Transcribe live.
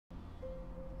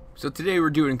So today we're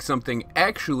doing something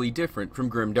actually different from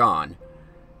Grim Dawn.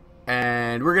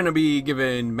 And we're going to be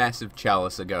giving Massive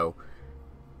Chalice a go.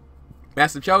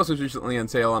 Massive Chalice was recently on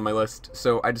sale on my list,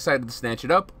 so I decided to snatch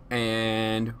it up,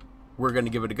 and we're going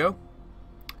to give it a go.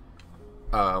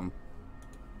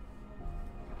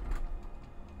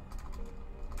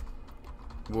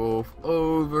 Wolf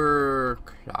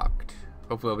overclocked.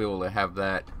 Hopefully I'll be able to have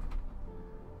that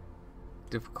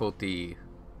difficulty.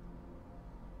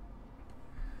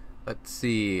 Let's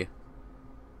see.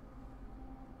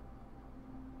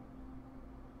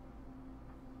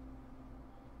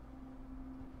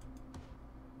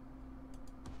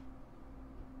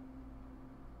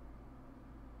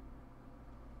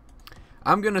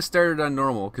 I'm gonna start it on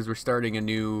normal because we're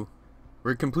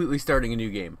completely starting a new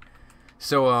game.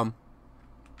 So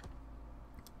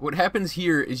what happens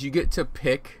here is you get to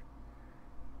pick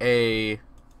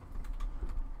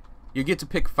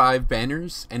 5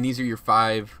 banners, and these are your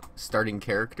 5 starting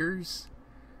characters.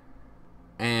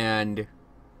 And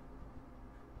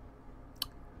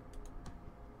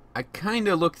I kind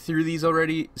of looked through these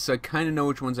already, so I kind of know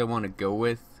which ones I want to go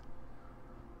with.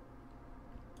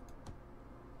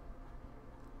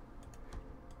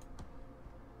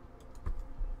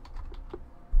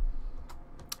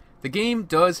 The game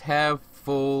does have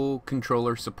full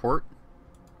controller support,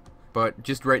 but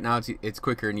just right now it's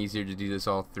quicker and easier to do this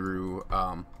all through,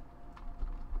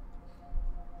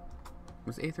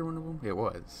 was Aether one of them? It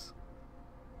was.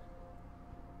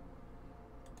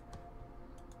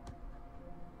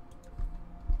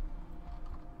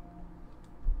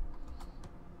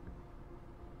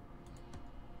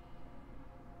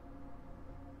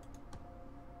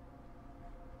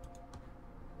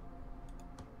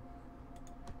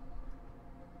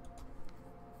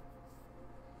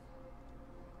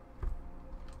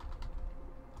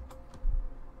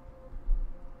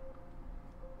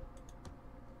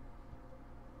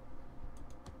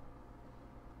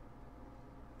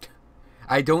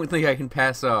 I don't think I can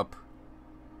pass up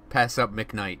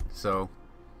McKnight, so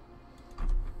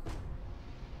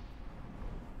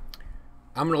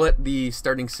I'm gonna let the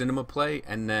starting cinema play,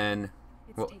 and then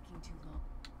well,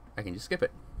 I can just skip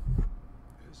it.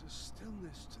 There's a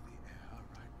stillness to the air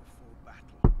right before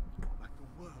battle, like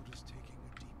the world is taking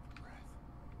a deep breath.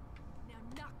 Now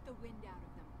knock the wind out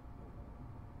of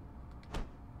them.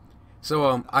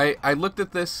 So I looked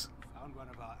at this. Found one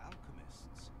of our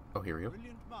alchemists. Oh, here we go.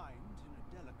 Brilliant mind in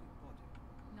a delicate body.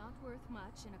 Not worth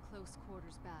much in a close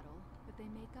quarters battle, but they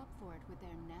make up for it with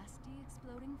their nasty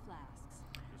exploding flasks.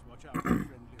 Just watch out for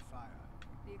friendly fire.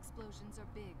 The explosions are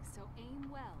big, so aim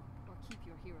well or keep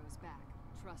your heroes back.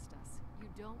 Trust us, you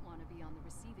don't want to be on the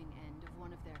receiving end of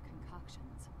one of their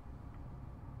concoctions.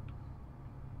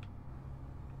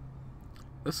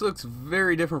 This looks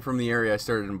very different from the area I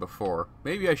started in before.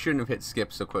 Maybe I shouldn't have hit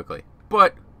skip so quickly,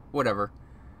 but whatever.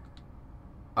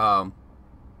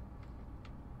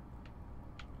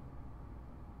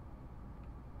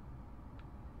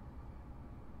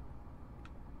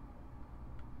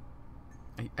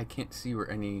 I can't see where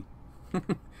any...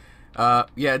 yeah,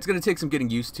 it's going to take some getting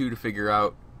used to figure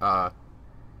out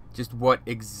just what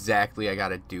exactly I got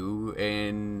to do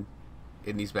in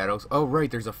these battles. Oh,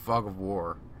 right, there's a fog of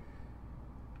war.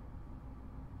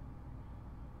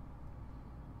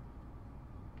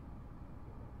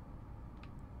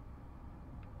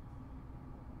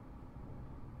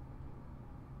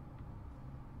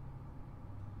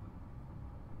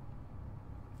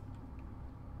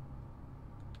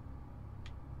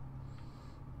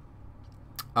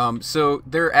 So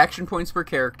there are action points per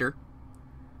character,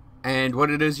 and what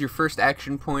it is, your first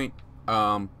action point,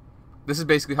 this is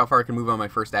basically how far I can move on my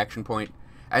first action point,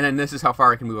 and then this is how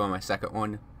far I can move on my second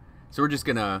one. So we're just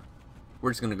gonna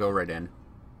go right in.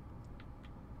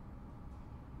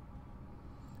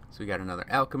 So we got another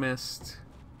alchemist,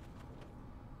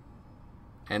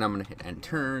 and I'm gonna hit end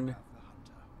turn.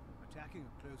 Attacking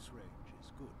at close range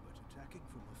is good, but attacking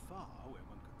from afar, where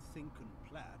one can think and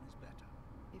plan, is better.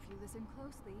 If you listen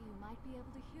closely, you might be able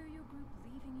to hear your group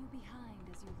leaving you behind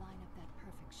as you line up that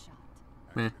perfect shot.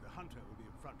 Actually, the hunter will be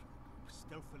in front of the group,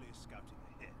 stealthily scouting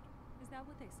ahead. Is that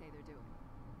what they say they're doing?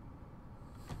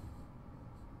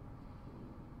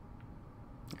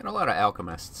 And a lot of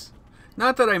alchemists.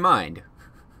 Not that I mind.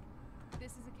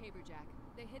 This is a caberjack.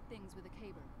 They hit things with a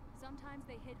caber. Sometimes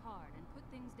they hit hard and put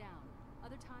things down.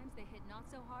 Other times they hit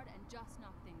not so hard and just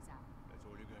knock things out. That's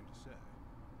all you're going to say.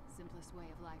 Simplest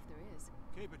way of life there is.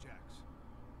 Caberjacks,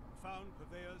 profound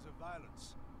purveyors of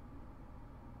violence.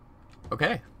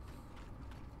 Okay.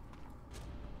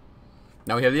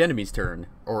 Now we have the enemy's turn,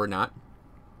 or not.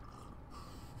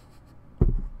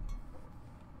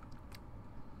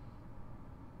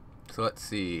 So let's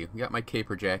see. We got my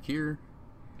caper jack here.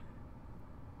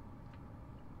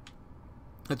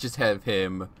 Let's just have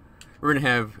him. We're gonna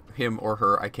have him or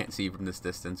her, I can't see from this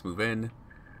distance, move in.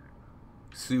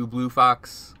 Sue Blue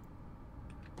Fox.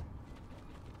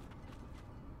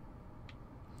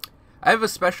 There's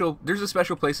a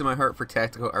special place in my heart for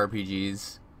tactical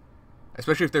RPGs,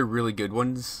 especially if they're really good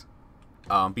ones,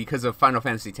 because of Final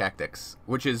Fantasy Tactics,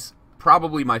 which is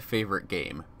probably my favorite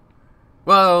game.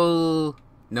 Well,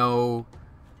 no.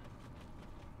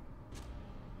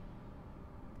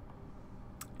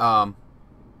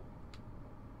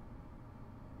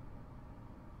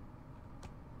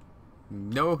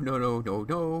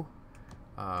 No.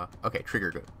 Okay,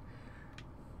 trigger good.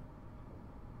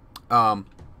 I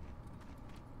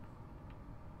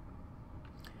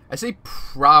say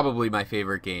probably my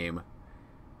favorite game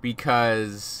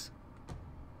because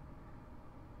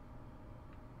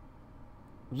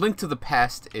Link to the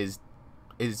Past is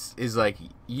like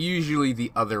usually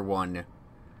the other one.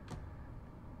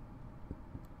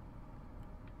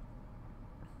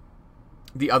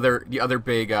 The other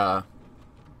big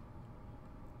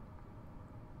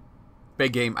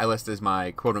big game I list as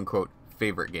my quote unquote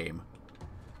favorite game.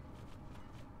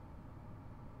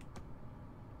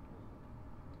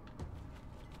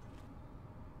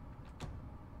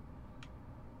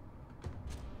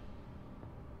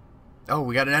 Oh,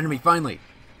 we got an enemy finally.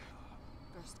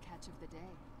 First catch of the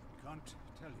day. Can't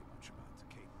tell you much about the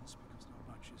cadence because not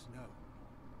much is known.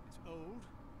 It's old,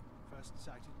 first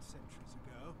sighted centuries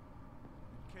ago.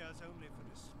 It cares only for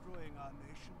destroying our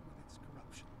nation with its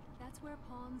corruption. That's where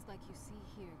pawns like you see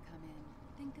here come in.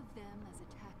 Think of them as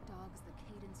attack dogs the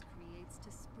cadence creates to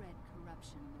spread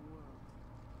corruption in the world.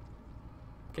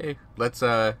 Okay, let's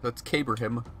caber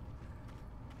him.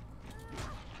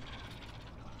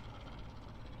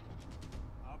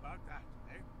 How about that,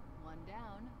 eh? One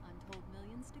down, untold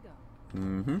millions to go.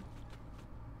 Mm-hmm.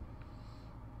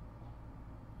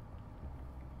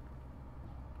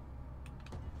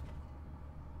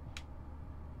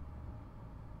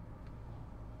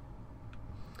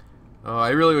 Oh, I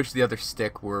really wish the other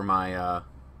stick were my,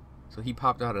 so he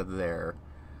popped out of there.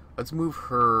 Let's move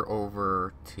her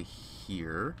over to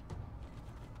here.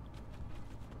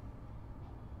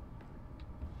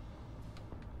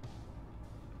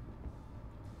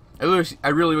 I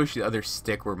really wish the other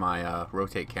stick were my,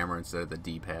 rotate camera instead of the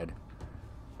D-pad.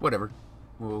 Whatever.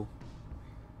 We'll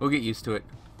get used to it.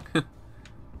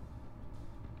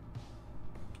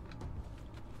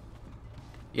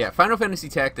 Yeah, Final Fantasy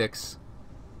Tactics.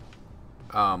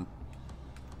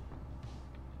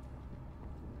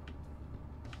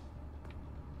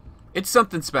 It's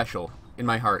something special in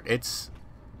my heart. It's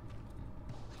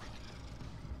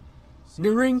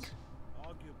Nering.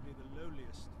 Arguably the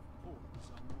lowliest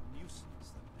pawns are more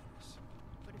nuisance than menace.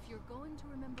 But if you're going to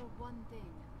remember one thing,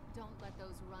 don't let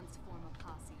those runts form a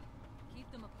posse. Keep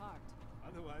them apart.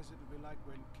 Otherwise it'll be like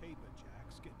when caber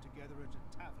jacks get together at a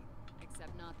tavern.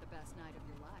 Except not the best night of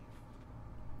your life.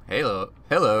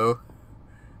 Hello.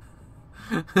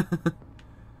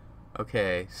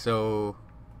 Okay, so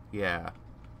yeah.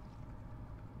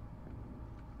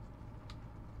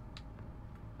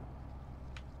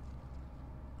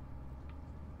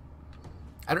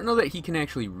 I don't know that he can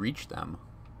actually reach them.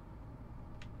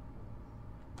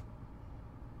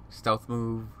 Stealth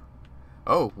move.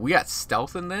 Oh, we got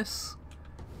stealth in this?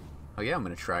 Oh yeah, I'm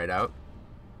gonna try it out.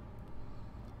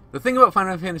 The thing about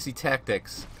Final Fantasy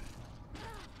Tactics...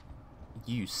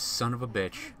 You son of a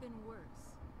bitch. Could have been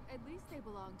worse. At least they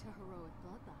belong to heroic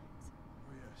bloodlines.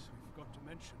 Oh yes, we forgot to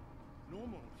mention,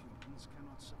 normal humans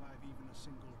cannot survive even a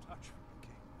single touch from the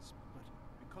cadence, but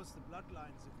because the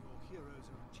bloodlines of your heroes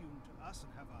are attuned to us and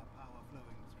have our power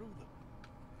flowing through them,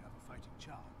 they have a fighting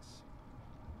chance.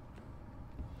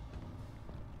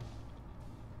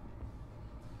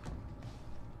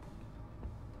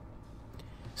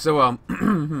 So,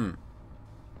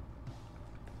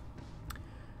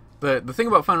 the thing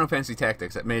about Final Fantasy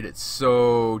Tactics that made it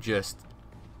so just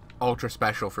ultra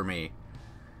special for me.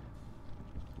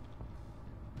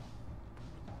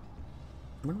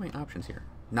 What are my options here?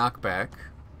 Knockback,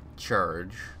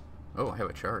 charge. Oh, I have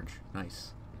a charge.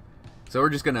 Nice. So we're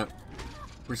just gonna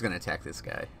attack this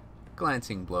guy.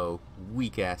 Glancing blow,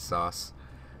 weak ass sauce.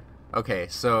 Okay,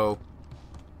 so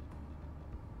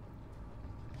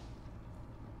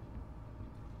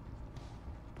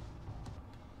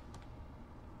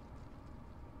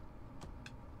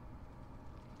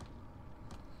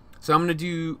I'm gonna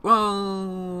do,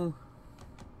 well,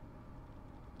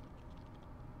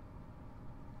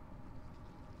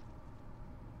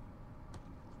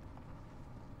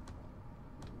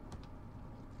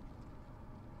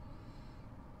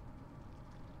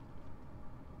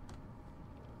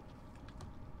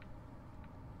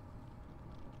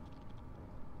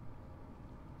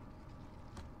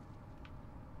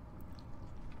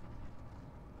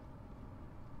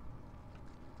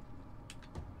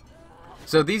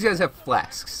 So these guys have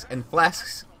flasks, and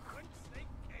flasks,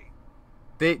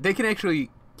 they can actually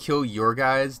kill your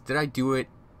guys. Did I do it?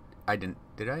 I didn't.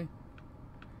 Did I? Is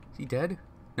he dead?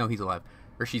 No, he's alive.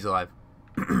 Or she's alive.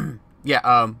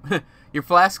 Yeah, your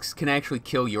flasks can actually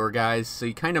kill your guys, so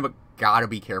you kind of gotta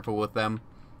be careful with them.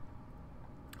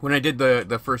 When I did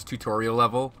the first tutorial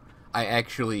level, I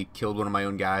actually killed one of my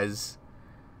own guys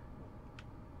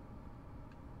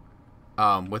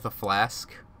with a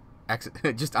flask,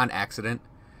 just on accident.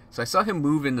 So I saw him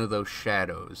move into those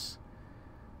shadows.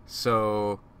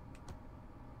 So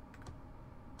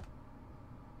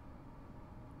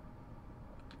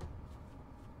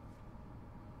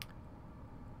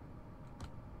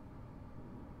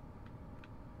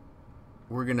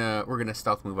we're gonna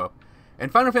stealth move up. And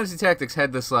Final Fantasy Tactics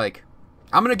had this, like,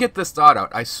 I'm gonna get this thought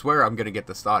out. I swear I'm gonna get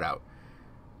this thought out.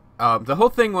 The whole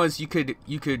thing was you could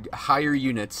hire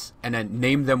units and then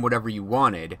name them whatever you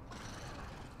wanted.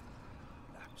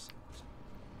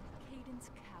 Cadence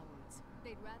cowards.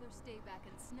 They'd rather stay back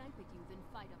and snipe at you than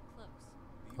fight up close.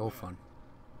 Oh, fun.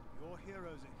 Your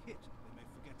heroes are hit, they may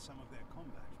forget some of their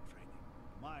combat training.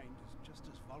 The mind is just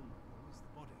as vulnerable as the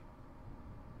body.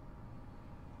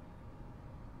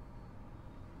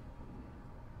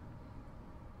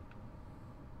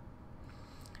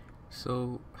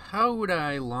 So, how would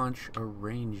I launch a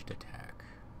ranged attack?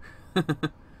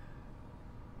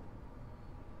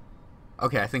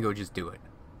 Okay, I think I would just do it.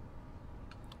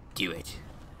 Do it.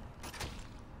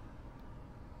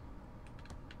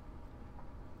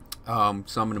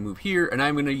 So I'm going to move here, and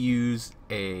I'm going to use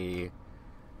a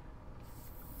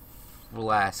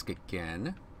flask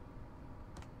again.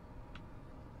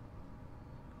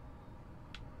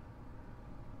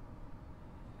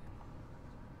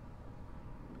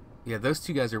 Yeah, those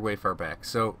two guys are way far back.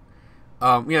 So,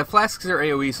 yeah, flasks are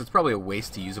AoE, so it's probably a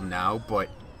waste to use them now. But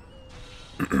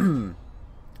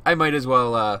I might as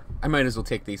well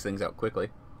take these things out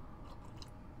quickly.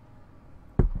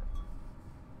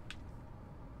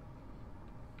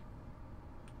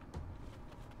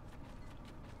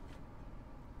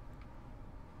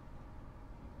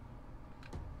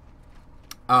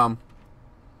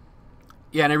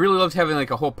 Yeah, and I really loved having like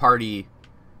a whole party.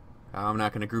 I'm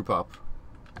not going to group up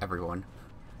everyone.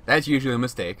 That's usually a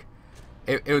mistake.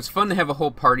 It was fun to have a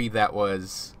whole party that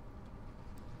was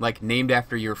like named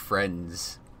after your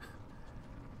friends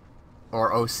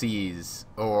or OCs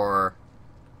or,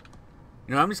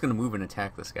 you know, I'm just gonna move and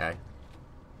attack this guy.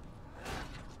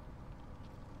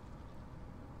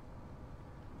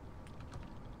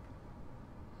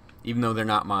 Even though they're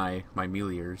not my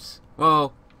meleers.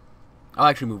 Well, I'll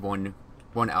actually move one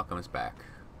alchemist back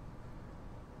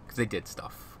because they did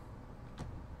stuff.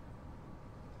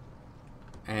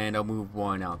 And I'll move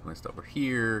one alchemist over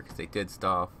here because they did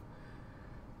stuff.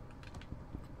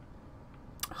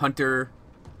 Hunter.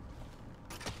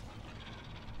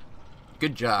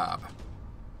 Good job.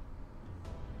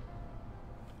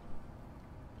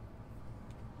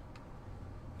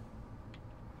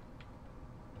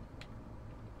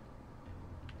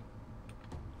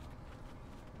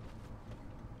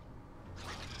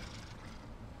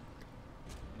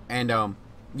 And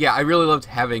yeah, I really loved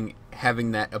having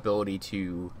that ability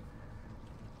to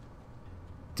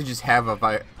just have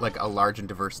a large and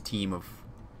diverse team of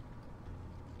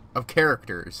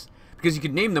characters, because you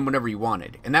could name them whenever you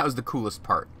wanted, and that was the coolest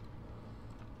part.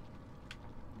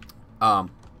 Wait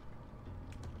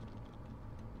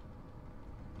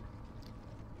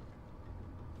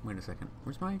a second.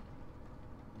 Where's my...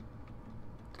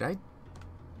 Did I...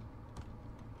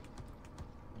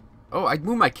 Oh, I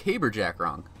moved my caber jack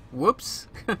wrong. Whoops.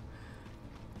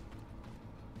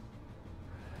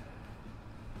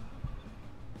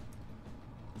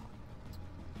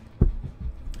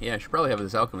 Yeah, I should probably have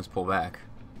this alchemist pull back.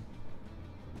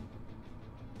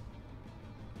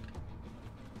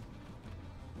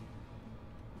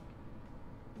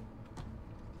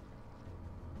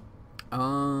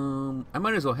 I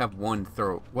might as well have one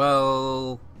throw.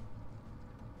 Well...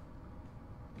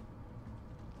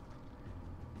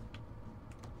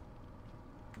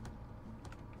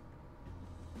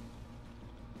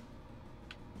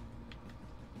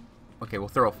 Okay, we'll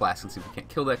throw a flask and see if we can't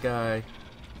kill that guy.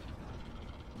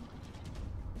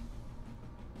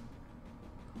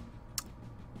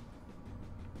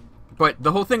 But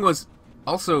the whole thing was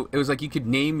also, it was like you could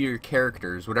name your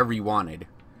characters whatever you wanted.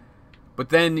 But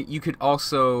then you could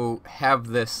also have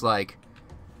this, like,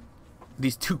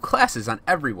 these two classes on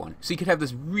everyone. So you could have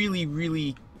this really,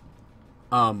 really,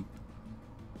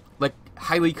 like,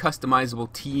 highly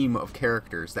customizable team of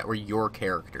characters that were your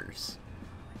characters.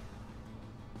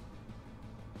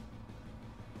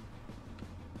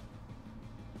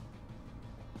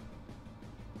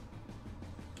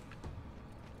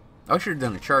 Oh, I should have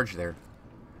done a charge there.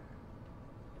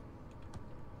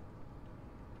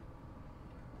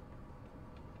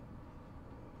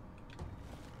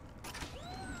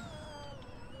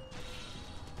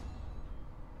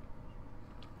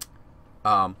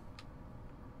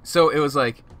 So it was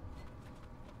like,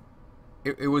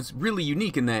 it was really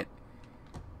unique in that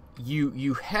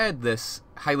you had this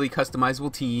highly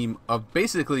customizable team of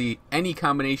basically any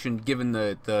combination. Given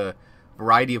the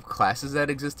variety of classes that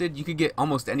existed, you could get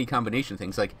almost any combination of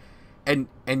things. Like, and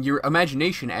your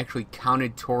imagination actually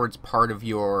counted towards part of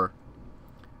your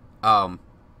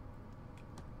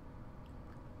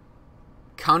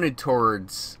counted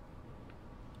towards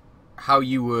how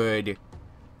you would.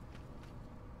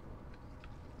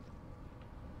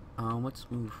 Let's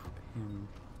move him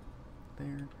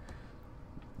there.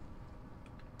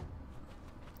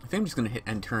 I think I'm just gonna hit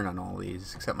end turn on all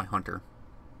these except my hunter.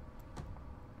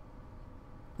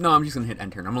 No, I'm just gonna hit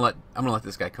end turn. I'm gonna let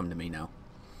this guy come to me now.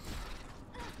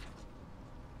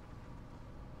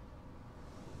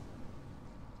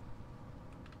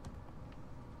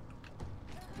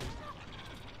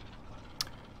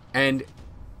 And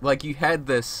like you had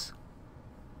this.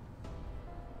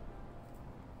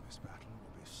 This battle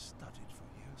will be studied for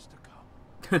years to come.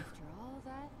 After all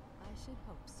that, I should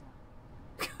hope so.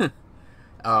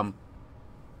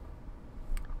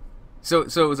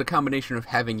 So it was a combination of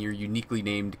having your uniquely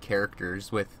named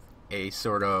characters with a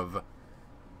sort of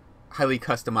highly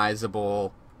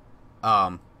customizable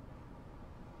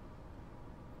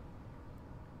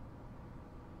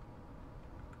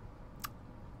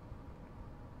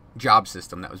job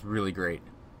system that was really great.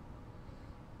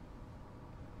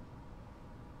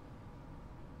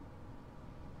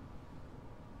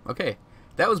 Okay,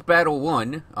 that was battle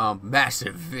 1.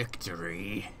 Massive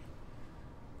victory.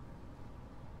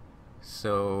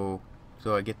 So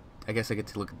I guess I get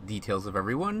to look at the details of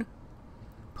everyone.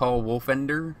 Paul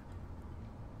Wolfender.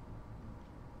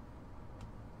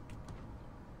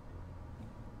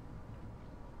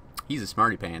 He's a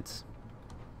smarty pants.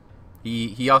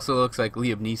 He also looks like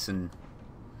Liam Neeson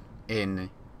in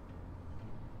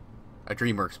a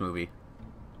DreamWorks movie.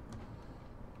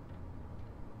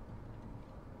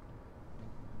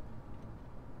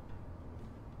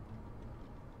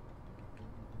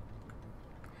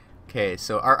 Okay,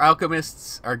 so our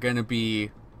alchemists are gonna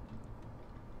be.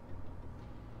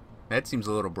 That seems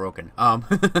a little broken.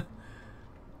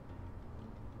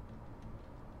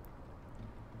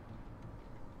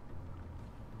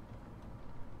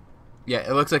 Yeah,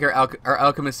 it looks like our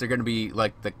alchemists are gonna be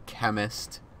like the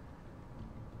chemist,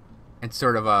 and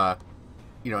sort of a,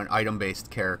 an item-based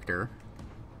character.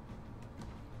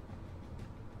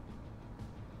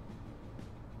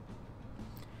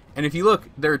 And if you look,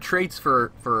 there are traits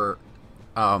for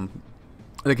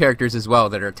the characters as well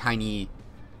that are tiny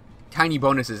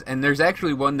bonuses. And there's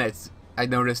actually one that's I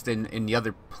noticed in the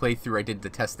other playthrough I did to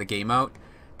test the game out,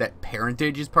 that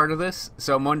parentage is part of this.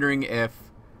 So I'm wondering if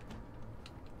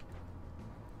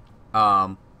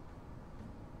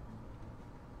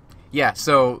yeah,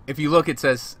 so if you look, it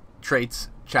says traits: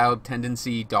 child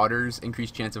tendency, daughters,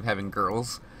 increased chance of having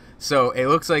girls. So it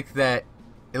looks like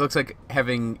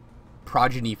having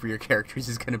progeny for your characters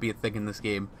is going to be a thing in this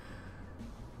game.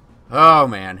 Oh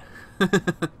man.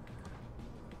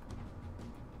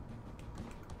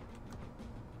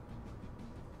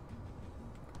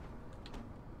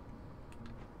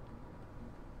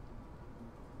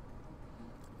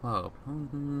 Oh.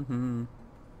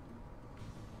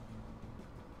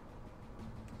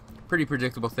 Pretty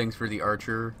predictable things for the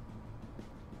archer.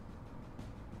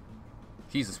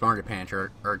 She's a smarty pants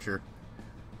archer.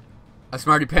 A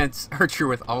smarty pants archer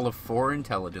with all of 4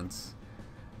 intelligence.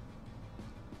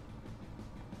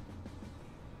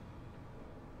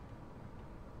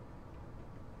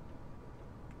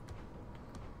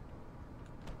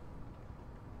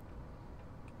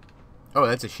 Oh,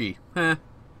 that's a she. Huh.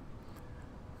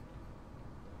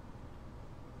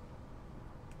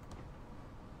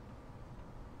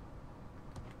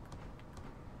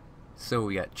 So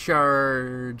we got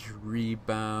charge,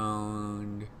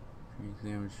 rebound,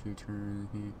 damage,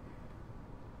 return.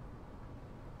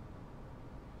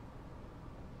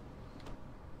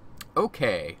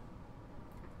 Okay.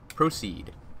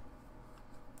 Proceed.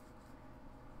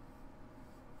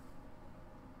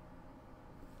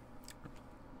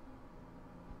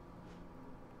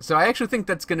 So I actually think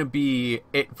that's going to be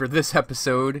it for this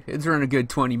episode. It's run a good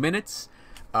 20 minutes.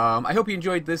 I hope you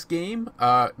enjoyed this game,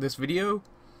 this video.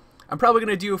 I'm probably going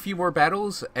to do a few more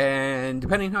battles, and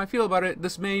depending on how I feel about it,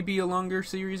 this may be a longer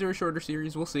series or a shorter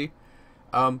series. We'll see.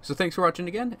 So thanks for watching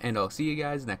again, and I'll see you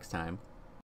guys next time.